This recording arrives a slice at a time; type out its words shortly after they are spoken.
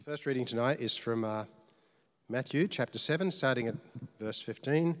First reading tonight is from Matthew chapter 7, starting at verse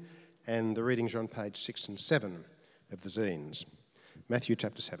 15, and the readings are on page 6 and 7 of the zines. Matthew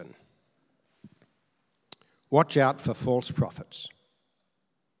chapter 7. Watch out for false prophets.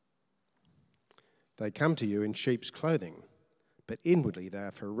 They come to you in sheep's clothing, but inwardly they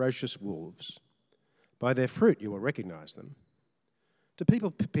are ferocious wolves. By their fruit you will recognize them. Do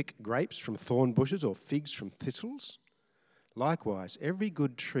people pick grapes from thorn bushes or figs from thistles? Likewise, every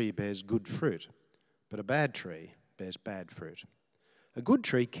good tree bears good fruit, but a bad tree bears bad fruit. A good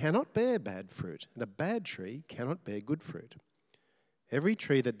tree cannot bear bad fruit, and a bad tree cannot bear good fruit. Every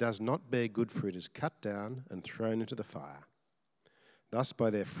tree that does not bear good fruit is cut down and thrown into the fire. Thus, by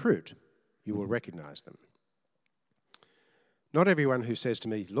their fruit, you will recognize them. Not everyone who says to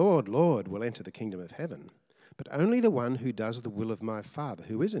me, Lord, Lord, will enter the kingdom of heaven, but only the one who does the will of my Father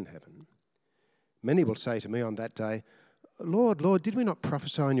who is in heaven. Many will say to me on that day, Lord, Lord, did we not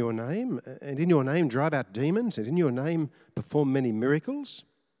prophesy in your name, and in your name drive out demons, and in your name perform many miracles?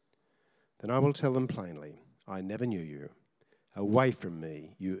 Then I will tell them plainly, I never knew you. Away from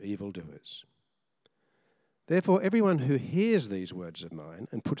me, you evildoers. Therefore, everyone who hears these words of mine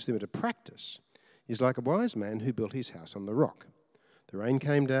and puts them into practice is like a wise man who built his house on the rock. The rain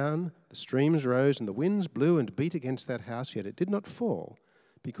came down, the streams rose, and the winds blew and beat against that house, yet it did not fall,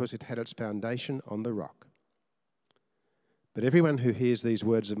 because it had its foundation on the rock. But everyone who hears these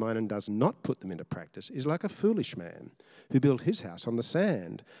words of mine and does not put them into practice is like a foolish man who built his house on the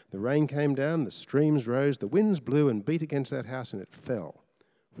sand. The rain came down, the streams rose, the winds blew and beat against that house, and it fell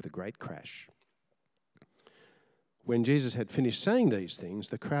with a great crash. When Jesus had finished saying these things,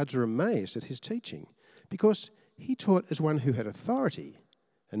 the crowds were amazed at his teaching, because he taught as one who had authority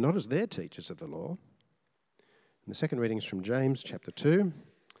and not as their teachers of the law. And the second reading is from James chapter 2,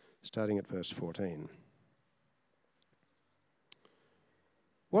 starting at verse 14.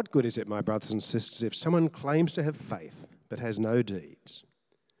 What good is it, my brothers and sisters, if someone claims to have faith but has no deeds?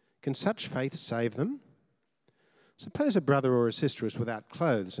 Can such faith save them? Suppose a brother or a sister is without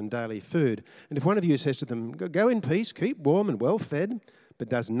clothes and daily food, and if one of you says to them, Go in peace, keep warm and well fed, but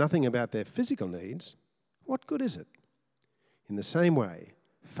does nothing about their physical needs, what good is it? In the same way,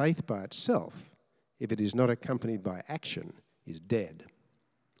 faith by itself, if it is not accompanied by action, is dead.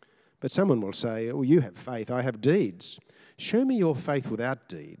 But someone will say, Oh, you have faith, I have deeds. Show me your faith without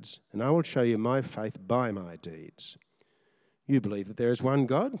deeds, and I will show you my faith by my deeds. You believe that there is one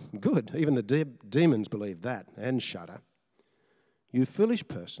God? Good. Even the demons believe that and shudder. You foolish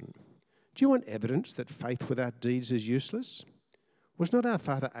person, do you want evidence that faith without deeds is useless? Was not our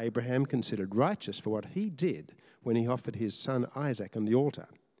father Abraham considered righteous for what he did when he offered his son Isaac on the altar?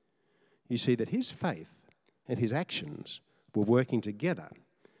 You see that his faith and his actions were working together,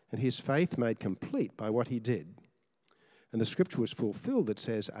 and his faith made complete by what he did. And the scripture was fulfilled that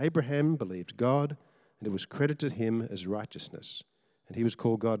says, Abraham believed God, and it was credited him as righteousness, and he was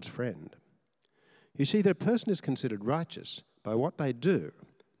called God's friend. You see that a person is considered righteous by what they do,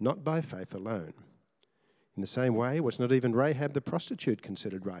 not by faith alone. In the same way, was not even Rahab the prostitute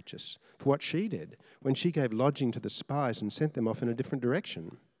considered righteous for what she did when she gave lodging to the spies and sent them off in a different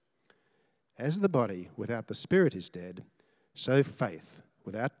direction? As the body without the spirit is dead, so faith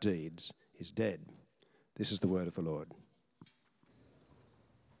without deeds is dead. This is the word of the Lord.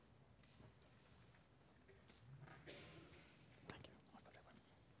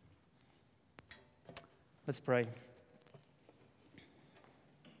 Let's pray.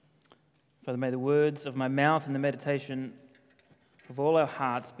 Father, may the words of my mouth and the meditation of all our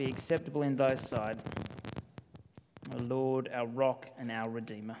hearts be acceptable in thy sight, O Lord, our rock and our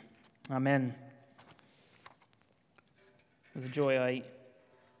Redeemer. Amen. It was a joy. I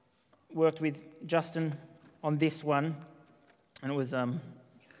worked with Justin on this one, and it was a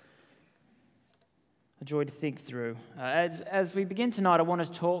joy to think through. As we begin tonight, I want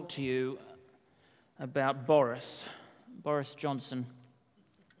to talk to you about Boris Johnson.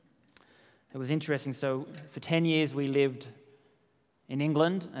 It was interesting. So for 10 years we lived in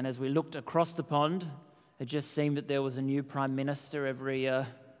England, and as we looked across the pond, it just seemed that there was a new Prime Minister every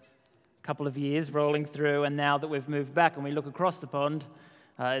couple of years rolling through, and now that we've moved back and we look across the pond,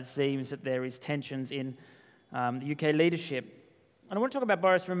 it seems that there is tensions in the UK leadership. And I want to talk about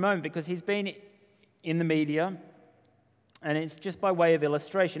Boris for a moment because he's been in the media, and it's just by way of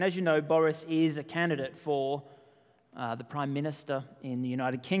illustration. As you know, Boris is a candidate for the Prime Minister in the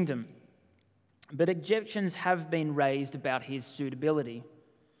United Kingdom. But objections have been raised about his suitability.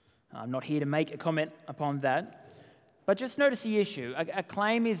 I'm not here to make a comment upon that, but just notice the issue. A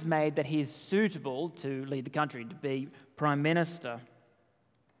claim is made that he is suitable to lead the country, to be Prime Minister.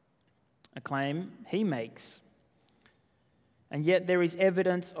 A claim he makes. And yet there is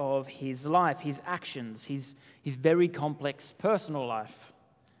evidence of his life, his actions, his very complex personal life.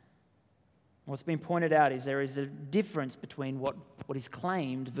 What's been pointed out is there is a difference between what is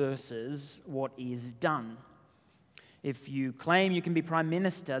claimed versus what is done. If you claim you can be Prime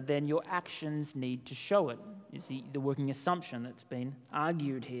Minister, then your actions need to show it, is the working assumption that's been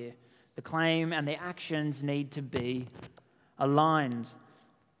argued here. The claim and the actions need to be aligned.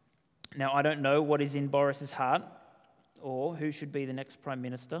 Now, I don't know what is in Boris's heart or who should be the next Prime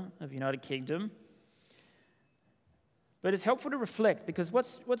Minister of the United Kingdom. But it's helpful to reflect because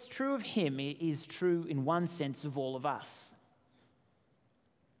what's true of him is true in one sense of all of us.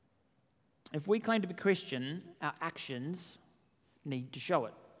 If we claim to be Christian, our actions need to show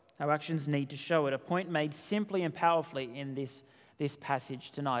it. Our actions need to show it. A point made simply and powerfully in this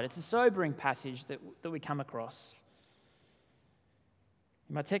passage tonight. It's a sobering passage that we come across.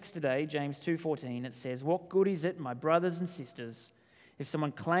 In my text today, James 2:14, it says, "What good is it, my brothers and sisters, if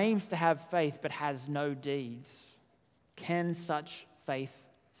someone claims to have faith but has no deeds? Can such faith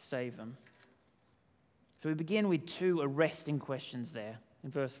save them?" So we begin with two arresting questions there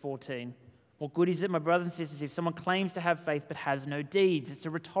in verse 14. What good is it, my brothers and sisters, if someone claims to have faith but has no deeds? It's a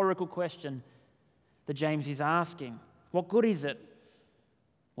rhetorical question that James is asking. What good is it?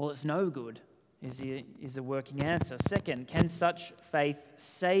 Well, it's no good, is the working answer. Second, can such faith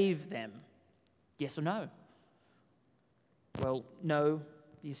save them? Yes or no? Well, no,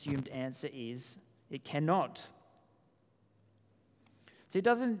 the assumed answer is it cannot. So it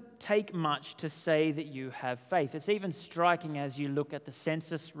doesn't take much to say that you have faith. It's even striking as you look at the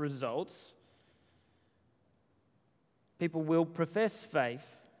census results. People will profess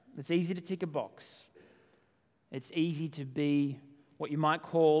faith. It's easy to tick a box. It's easy to be what you might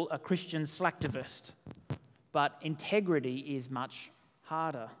call a Christian slacktivist, but integrity is much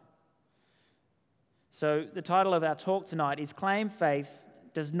harder. So the title of our talk tonight is Claim Faith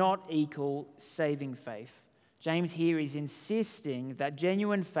Does Not Equal Saving Faith. James here is insisting that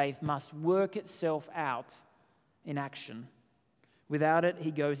genuine faith must work itself out in action. Without it, he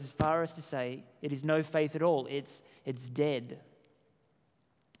goes as far as to say it is no faith at all. It's dead.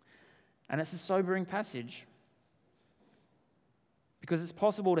 And it's a sobering passage because it's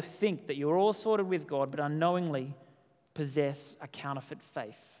possible to think that you're all sorted with God but unknowingly possess a counterfeit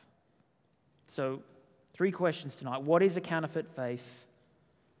faith. So, 3 questions tonight. What is a counterfeit faith?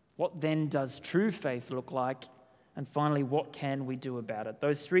 What then does true faith look like? And finally, what can we do about it?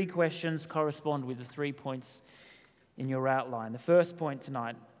 Those 3 questions correspond with the 3 points in your outline. The first point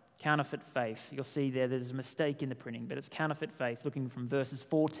tonight, counterfeit faith. You'll see there's a mistake in the printing, but it's counterfeit faith, looking from verses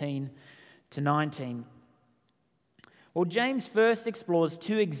 14 to 19. Well, James first explores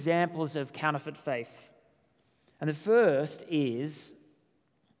 2 examples of counterfeit faith. And the first is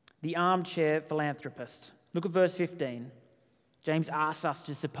the armchair philanthropist. Look at verse 15. James asks us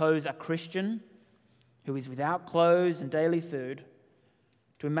to suppose a Christian who is without clothes and daily food,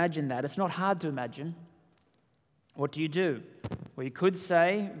 to imagine that. It's not hard to imagine. What do? Well, you could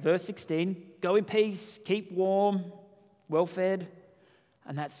say, verse 16, go in peace, keep warm, well-fed,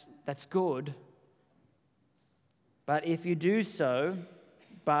 and that's good. But if you do so,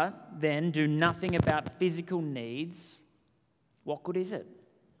 but then do nothing about physical needs, what good is it?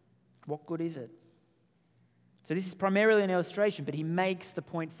 What good is it? So this is primarily an illustration, but he makes the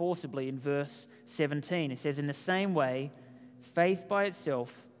point forcibly in verse 17. He says, in the same way, faith by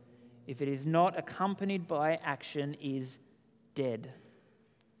itself, if it is not accompanied by action, is dead.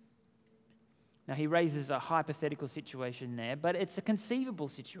 Now he raises a hypothetical situation there, but it's a conceivable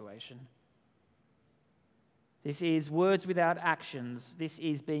situation. This is words without actions. This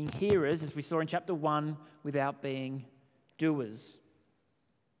is being hearers, as we saw in chapter 1, without being doers.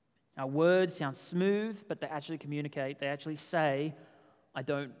 Our words sound smooth, but they actually communicate. They actually say, I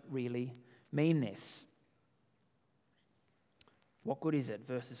don't really mean this. What good is it?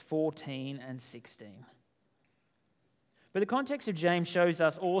 Verses 14 and 16. But the context of James shows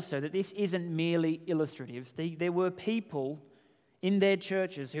us also that this isn't merely illustrative. There were people in their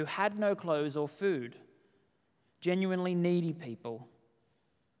churches who had no clothes or food, genuinely needy people.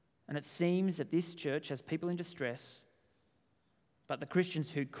 And it seems that this church has people in distress, but the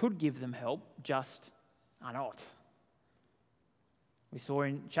Christians who could give them help just are not. We saw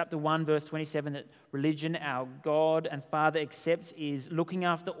in chapter 1, verse 27, that religion our God and Father accepts is looking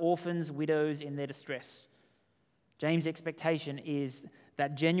after orphans, widows in their distress. James' expectation is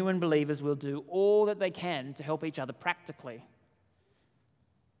that genuine believers will do all that they can to help each other practically.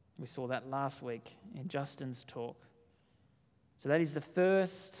 We saw that last week in Justin's talk. So that is the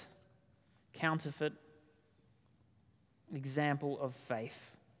first counterfeit example of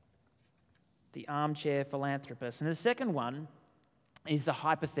faith, the armchair philanthropist. And the second one is a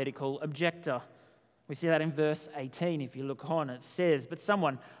hypothetical objector. We see that in verse 18. If you look on, it says, but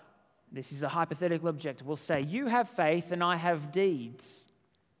someone, this is a hypothetical objector, will say, you have faith and I have deeds.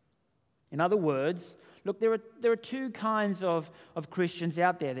 In other words, look, there are two kinds of Christians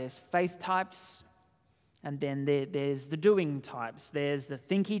out there. There's faith types, and then there's the doing types. There's the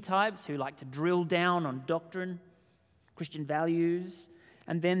thinky types who like to drill down on doctrine, Christian values,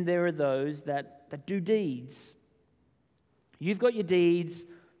 and then there are those that do deeds. You've got your deeds,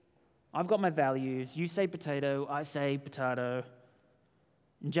 I've got my values. You say potato, I say potato.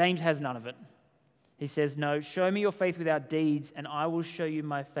 And James has none of it. He says, no, show me your faith without deeds, and I will show you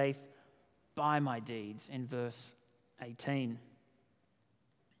my faith by my deeds, in verse 18.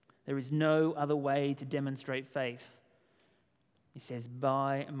 There is no other way to demonstrate faith. He says,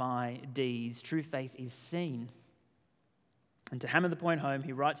 by my deeds. True faith is seen. And to hammer the point home,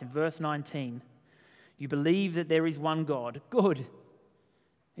 he writes in verse 19, you believe that there is one God. Good.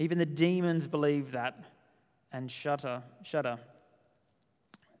 Even the demons believe that and shudder.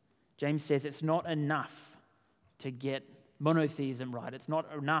 James says it's not enough to get monotheism right. It's not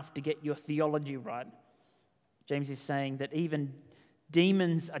enough to get your theology right. James is saying that even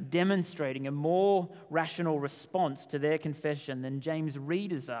demons are demonstrating a more rational response to their confession than James'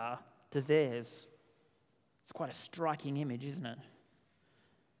 readers are to theirs. It's quite a striking image, isn't it?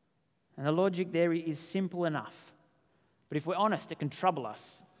 And the logic there is simple enough. But if we're honest, it can trouble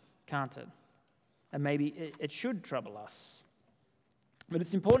us, can't it? And maybe it should trouble us. But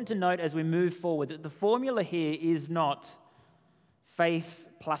it's important to note as we move forward that the formula here is not faith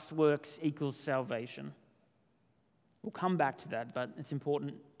plus works equals salvation. We'll come back to that, but it's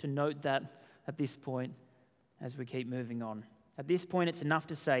important to note that at this point as we keep moving on. At this point, it's enough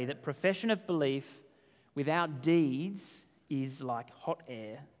to say that profession of belief without deeds is like hot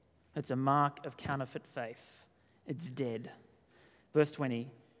air. It's a mark of counterfeit faith. It's dead. Verse 20,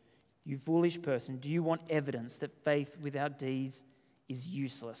 you foolish person, do you want evidence that faith without deeds is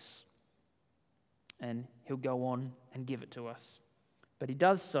useless? And he'll go on and give it to us. But he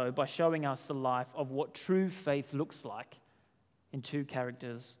does so by showing us the life of what true faith looks like in two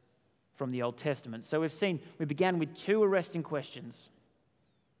characters from the Old Testament. So we began with two arresting questions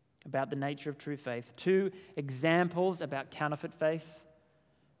about the nature of true faith, two examples about counterfeit faith,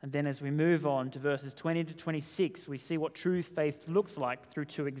 and then as we move on to verses 20 to 26, we see what true faith looks like through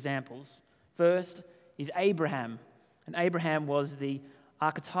two examples. First is Abraham, and Abraham was the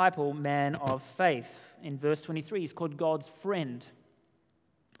archetypal man of faith. In verse 23, he's called God's friend.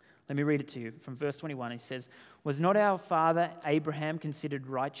 Let me read it to you from verse 21. He says, was not our father Abraham considered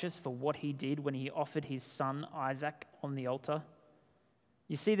righteous for what he did when he offered his son Isaac on the altar?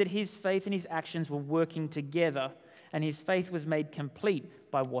 You see that his faith and his actions were working together, and his faith was made complete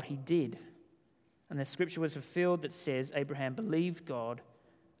by what he did. And the scripture was fulfilled that says, Abraham believed God,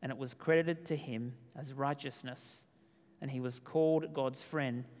 and it was credited to him as righteousness, and he was called God's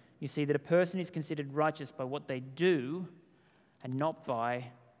friend. You see that a person is considered righteous by what they do, and not by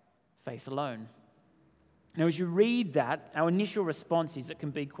faith alone. Now, as you read that, our initial response is it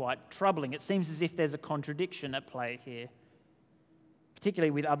can be quite troubling. It seems as if there's a contradiction at play here,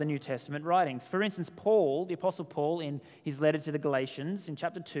 particularly with other New Testament writings. For instance, Paul, the Apostle Paul, in his letter to the Galatians, in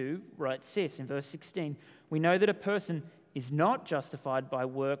chapter 2, writes this, in verse 16, we know that a person is not justified by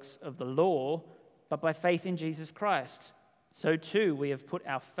works of the law, but by faith in Jesus Christ. So too, we have put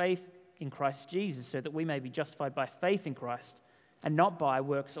our faith in Christ Jesus, so that we may be justified by faith in Christ, and not by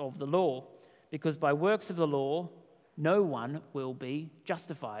works of the law. Because by works of the law, no one will be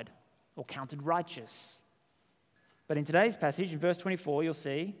justified or counted righteous. But in today's passage, in verse 24, you'll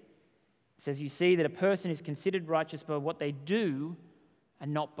see, it says, you see that a person is considered righteous by what they do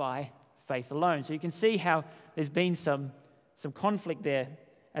and not by faith alone. So you can see how there's been some conflict there,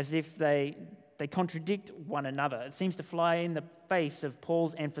 as if they contradict one another. It seems to fly in the face of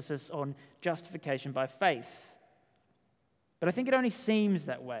Paul's emphasis on justification by faith. But I think it only seems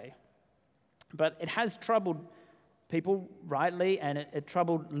that way. But it has troubled people rightly, and it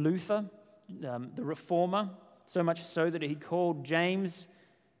troubled Luther, the reformer, so much so that he called James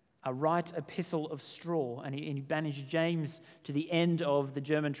a right epistle of straw, and he banished James to the end of the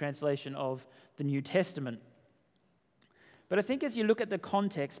German translation of the New Testament. But I think as you look at the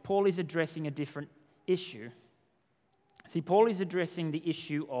context, Paul is addressing a different issue. See, Paul is addressing the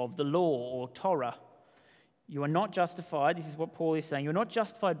issue of the law, or Torah. You are not justified, this is what Paul is saying, you're not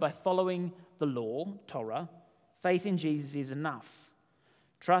justified by following the law, Torah. Faith in Jesus is enough.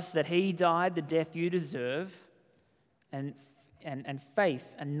 Trust that he died the death you deserve, and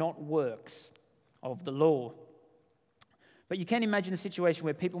faith and not works of the law. But you can imagine a situation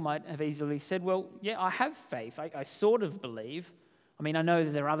where people might have easily said, well, yeah, I have faith. I sort of believe. I mean, I know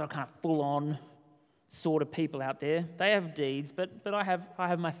that there are other kind of full-on sort of people out there. They have deeds, but I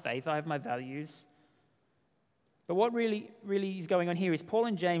have my faith, I have my values. But what really is going on here is Paul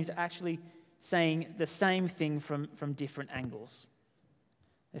and James are actually saying the same thing from different angles.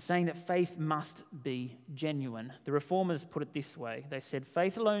 They're saying that faith must be genuine. The Reformers put it this way. They said,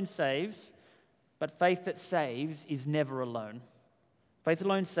 faith alone saves, but faith that saves is never alone. Faith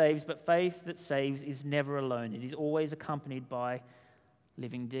alone saves, but faith that saves is never alone. It is always accompanied by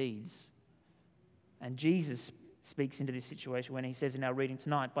living deeds. And Jesus speaks into this situation when he says in our reading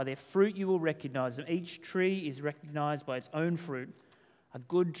tonight, by their fruit you will recognize them. Each tree is recognized by its own fruit. A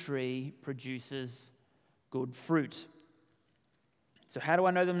good tree produces good fruit. So how do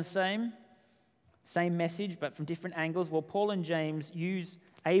I know them the same? Same message, but from different angles. Well, Paul and James use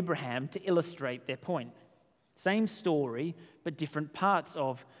Abraham to illustrate their point. Same story, but different parts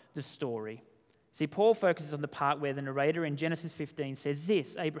of the story. See, Paul focuses on the part where the narrator in Genesis 15 says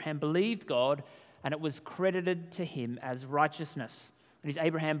this, Abraham believed God, and it was credited to him as righteousness. That is,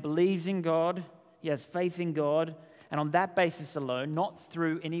 Abraham believes in God, he has faith in God, and on that basis alone, not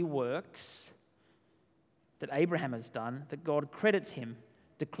through any works that Abraham has done, that God credits him,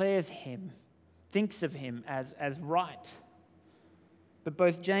 declares him, thinks of him as right. But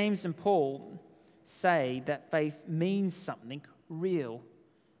both James and Paul say that faith means something real.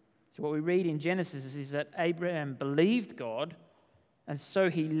 So what we read in Genesis is that Abraham believed God, and so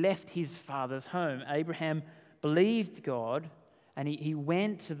he left his father's home. Abraham believed God, and he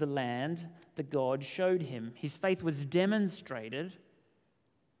went to the land that God showed him. His faith was demonstrated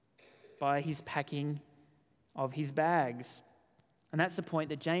by his packing of his bags. And that's the point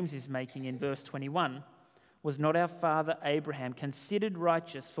that James is making in verse 21. Was not our father Abraham considered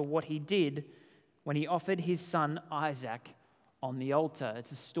righteous for what he did when he offered his son Isaac on the altar?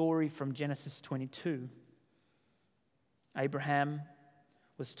 It's a story from Genesis 22. Abraham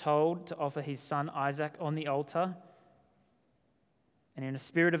was told to offer his son Isaac on the altar, and in a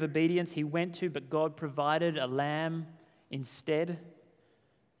spirit of obedience he went to, but God provided a lamb instead.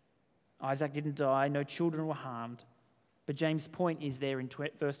 Isaac didn't die, no children were harmed. But James' point is there in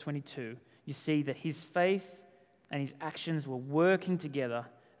verse 22. You see that his faith and his actions were working together,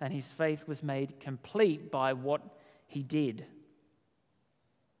 and his faith was made complete by what he did.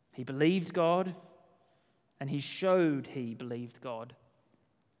 He believed God, and he showed he believed God.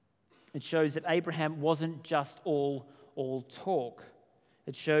 It shows that Abraham wasn't just all talk.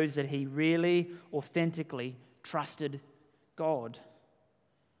 It shows that he really, authentically trusted God.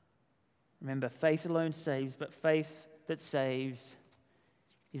 Remember, faith alone saves, but faith that saves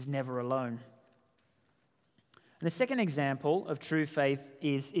is never alone. And the second example of true faith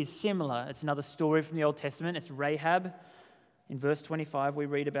is similar. It's another story from the Old Testament. It's Rahab. In verse 25, we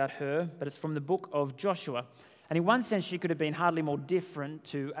read about her, but it's from the book of Joshua. And in one sense, she could have been hardly more different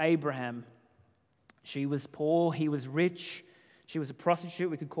to Abraham. She was poor, he was rich. She was a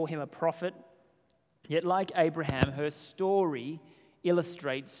prostitute, we could call him a prophet. Yet like Abraham, her story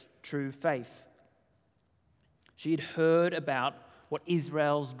illustrates true faith. She had heard about what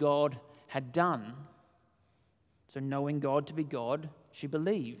Israel's God had done. So knowing God to be God, she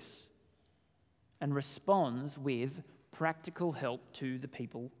believes and responds with practical help to the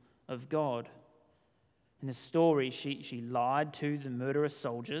people of God. In the story, she lied to the murderous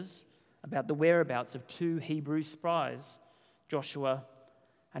soldiers about the whereabouts of two Hebrew spies, Joshua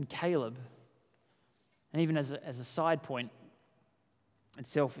and Caleb. And even as a side point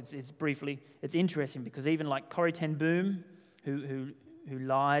itself, it's interesting because even like Corrie ten Boom, who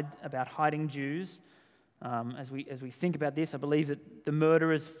lied about hiding Jews, as we think about this, I believe that the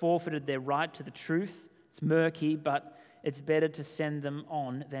murderers forfeited their right to the truth. It's murky, but it's better to send them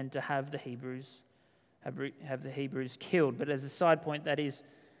on than to have the Hebrews killed. But as a side point, that is,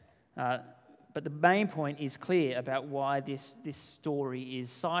 but the main point is clear about why this story is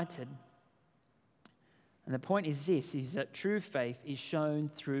cited. And the point is this, is that true faith is shown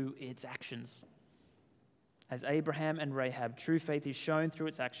through its actions. As Abraham and Rahab, true faith is shown through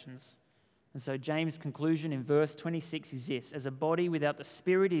its actions. And so James' conclusion in verse 26 is this, as a body without the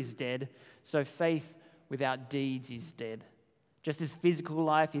spirit is dead, so faith without deeds is dead. Just as physical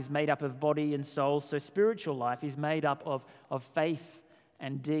life is made up of body and soul, so spiritual life is made up of faith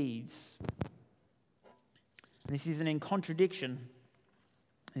and deeds. And this isn't in contradiction.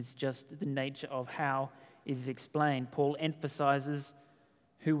 It's just the nature of how it is explained. Paul emphasizes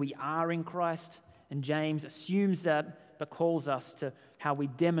who we are in Christ, and James assumes that, but calls us to how we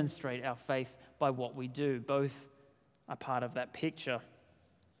demonstrate our faith by what we do. Both are part of that picture.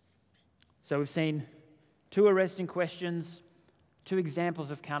 So we've seen two arresting questions, two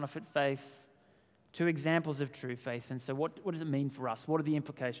examples of counterfeit faith, Two examples of true faith. And so what does it mean for us? What are the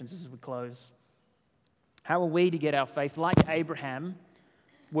implications as we close? How are we to get our faith, like Abraham,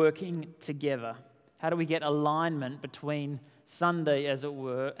 working together? How do we get alignment between Sunday, as it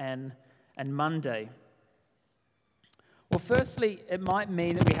were, and Monday? Well, firstly, it might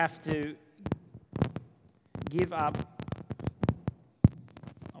mean that we have to give up.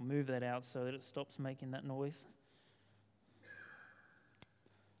 I'll move that out so that it stops making that noise.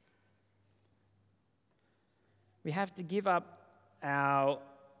 We have to give up our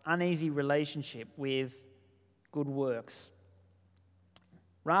uneasy relationship with good works.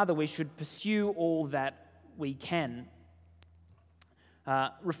 Rather, we should pursue all that we can.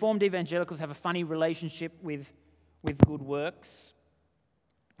 Reformed evangelicals have a funny relationship with good works.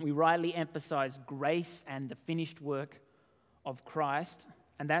 We rightly emphasize grace and the finished work of Christ,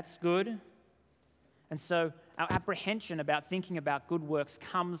 and that's good. And so our apprehension about thinking about good works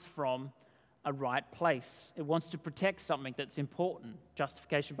comes from a right place. It wants to protect something that's important,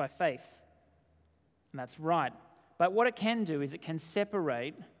 justification by faith. And that's right. But what it can do is it can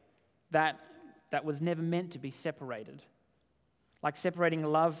separate that was never meant to be separated. Like separating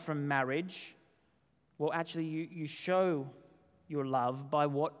love from marriage. Well, actually, you show your love by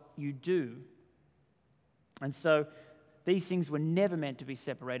what you do. And so these things were never meant to be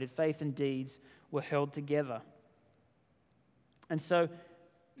separated. Faith and deeds were held together. And so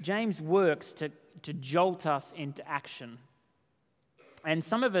James works to jolt us into action. And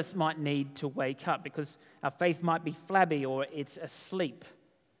some of us might need to wake up because our faith might be flabby or it's asleep,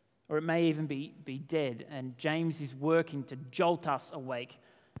 or it may even be dead. And James is working to jolt us awake.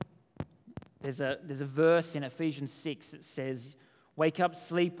 There's a verse in Ephesians 6 that says, "Wake up,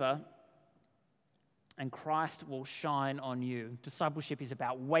 sleeper, and Christ will shine on you." Discipleship is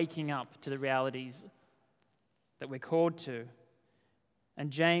about waking up to the realities that we're called to. And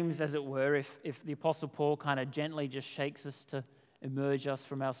James, as it were, if the Apostle Paul kind of gently just shakes us to emerge us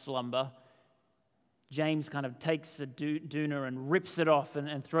from our slumber, James kind of takes a doona and rips it off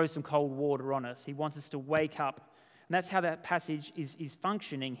and throws some cold water on us. He wants us to wake up. And that's how that passage is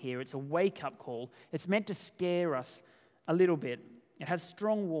functioning here. It's a wake-up call. It's meant to scare us a little bit. It has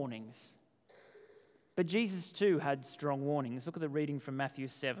strong warnings. But Jesus too had strong warnings. Look at the reading from Matthew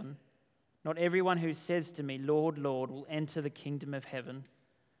 7. "Not everyone who says to me, 'Lord, Lord,' will enter the kingdom of heaven,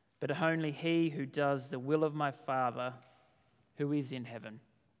 but only he who does the will of my Father who is in heaven."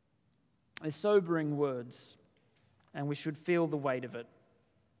 They're sobering words, and we should feel the weight of it.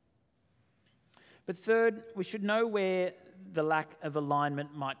 But third, we should know where the lack of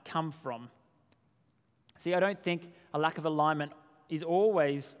alignment might come from. See, I don't think a lack of alignment is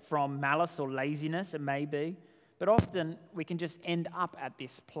always from malice or laziness. It may be, but often we can just end up at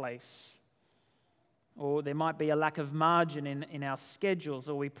this place. Or there might be a lack of margin in our schedules,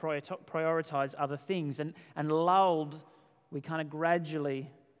 or we prioritize other things, and lulled, we kind of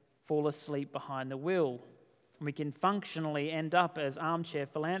gradually fall asleep behind the wheel. And we can functionally end up as armchair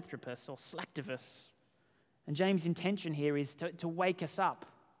philanthropists or slacktivists. And James' intention here is to wake us up.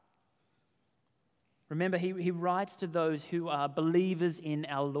 Remember, he writes to those who are believers in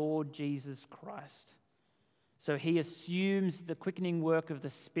our Lord Jesus Christ. So he assumes the quickening work of the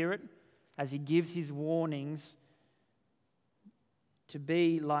Spirit as he gives his warnings to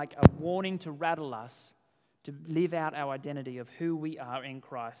be like a warning to rattle us to live out our identity of who we are in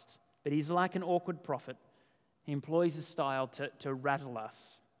Christ. But he's like an awkward prophet. He employs a style to rattle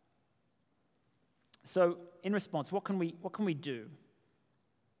us. So, in response, what can we do?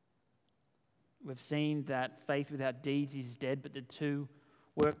 We've seen that faith without deeds is dead, but the two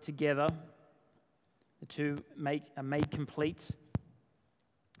work together. The two are made complete.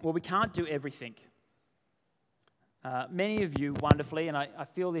 Well, we can't do everything. Many of you, wonderfully, and I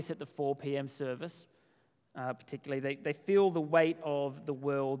feel this at the 4 p.m. service, particularly, they feel the weight of the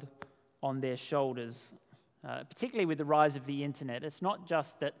world on their shoulders, particularly with the rise of the internet. It's not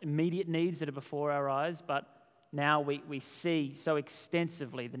just that immediate needs that are before our eyes, but now we see so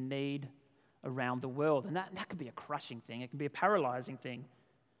extensively the need around the world. And that can be a crushing thing. It can be a paralyzing thing.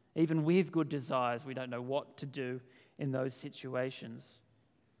 Even with good desires, we don't know what to do in those situations.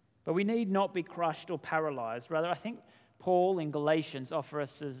 But we need not be crushed or paralyzed. Rather, I think Paul in Galatians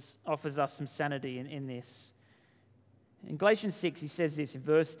offers us some sanity in this. In Galatians 6, he says this in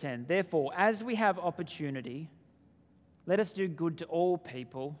verse 10, "Therefore, as we have opportunity, let us do good to all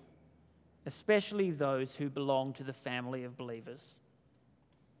people, especially those who belong to the family of believers."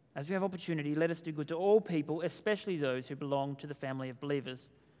 As we have opportunity, let us do good to all people, especially those who belong to the family of believers.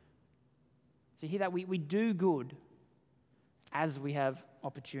 So you hear that? We do good as we have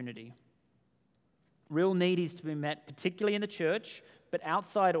opportunity. Real need is to be met, particularly in the church, but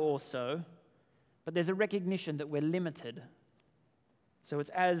outside also. But there's a recognition that we're limited. So it's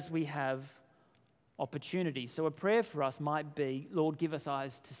as we have opportunity. So a prayer for us might be, Lord, give us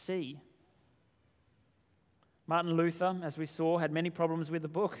eyes to see. Martin Luther, as we saw, had many problems with the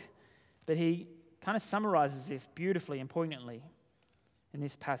book, but he kind of summarizes this beautifully and poignantly in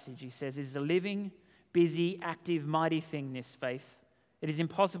this passage. He says, it is a living, busy, active, mighty thing, this faith. It is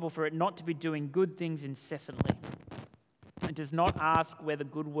impossible for it not to be doing good things incessantly. It does not ask whether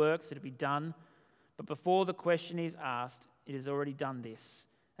good works are to be done, but before the question is asked, it has already done this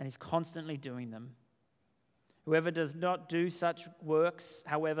and is constantly doing them. Whoever does not do such works,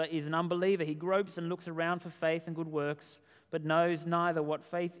 however, is an unbeliever. He gropes and looks around for faith and good works, but knows neither what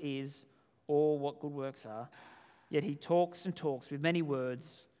faith is or what good works are. Yet he talks and talks with many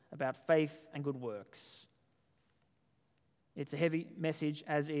words about faith and good works. It's a heavy message,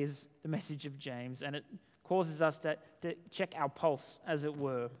 as is the message of James, and it causes us to check our pulse, as it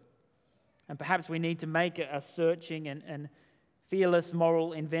were. And perhaps we need to make a searching and fearless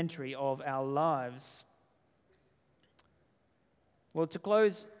moral inventory of our lives. Well, to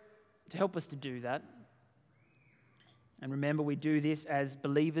close, to help us to do that, and remember we do this as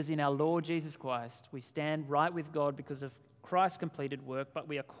believers in our Lord Jesus Christ. We stand right with God because of Christ's completed work, but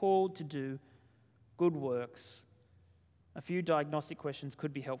we are called to do good works. A few diagnostic questions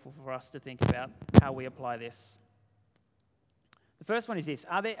could be helpful for us to think about how we apply this. The first one is this: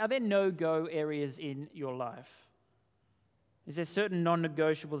 Are there no-go areas in your life? Is there certain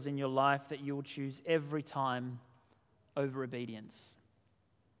non-negotiables in your life that you will choose every time over obedience?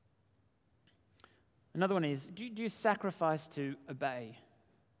 Another one is, do you sacrifice to obey?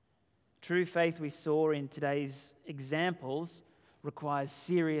 True faith, we saw in today's examples, requires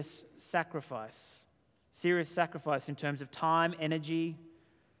serious sacrifice. Serious sacrifice in terms of time, energy,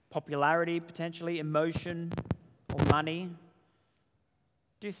 popularity, potentially, emotion, or money.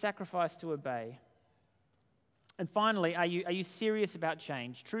 Do you sacrifice to obey? And finally, are you serious about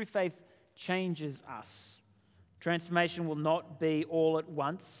change? True faith changes us. Transformation will not be all at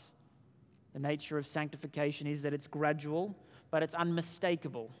once. The nature of sanctification is that it's gradual, but it's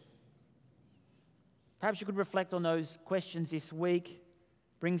unmistakable. Perhaps you could reflect on those questions this week.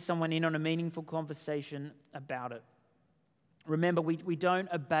 Bring someone in on a meaningful conversation about it. Remember, we don't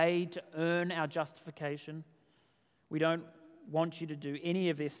obey to earn our justification. We don't want you to do any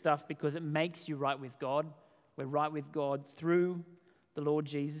of this stuff because it makes you right with God. We're right with God through the Lord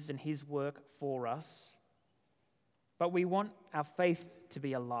Jesus and his work for us. But we want our faith to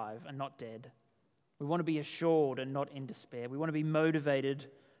be alive and not dead. We want to be assured and not in despair. We want to be motivated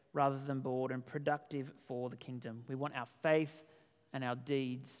rather than bored and productive for the kingdom. We want our faith and our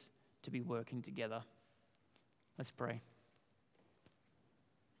deeds to be working together. Let's pray.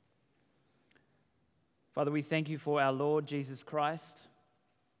 Father, we thank you for our Lord Jesus Christ,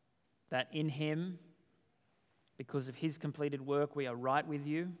 that in him, because of his completed work, we are right with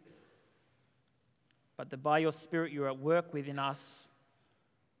you, but that by your Spirit you are at work within us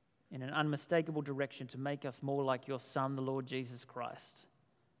in an unmistakable direction to make us more like your Son, the Lord Jesus Christ.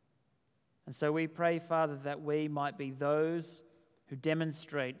 And so we pray, Father, that we might be those who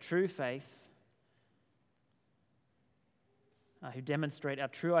demonstrate true faith, who demonstrate our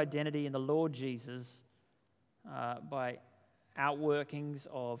true identity in the Lord Jesus by outworkings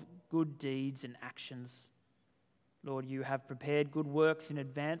of good deeds and actions. Lord, you have prepared good works in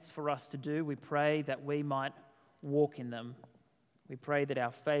advance for us to do. We pray that we might walk in them. We pray that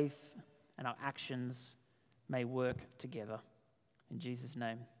our faith and our actions may work together. In Jesus'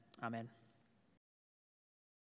 name, amen.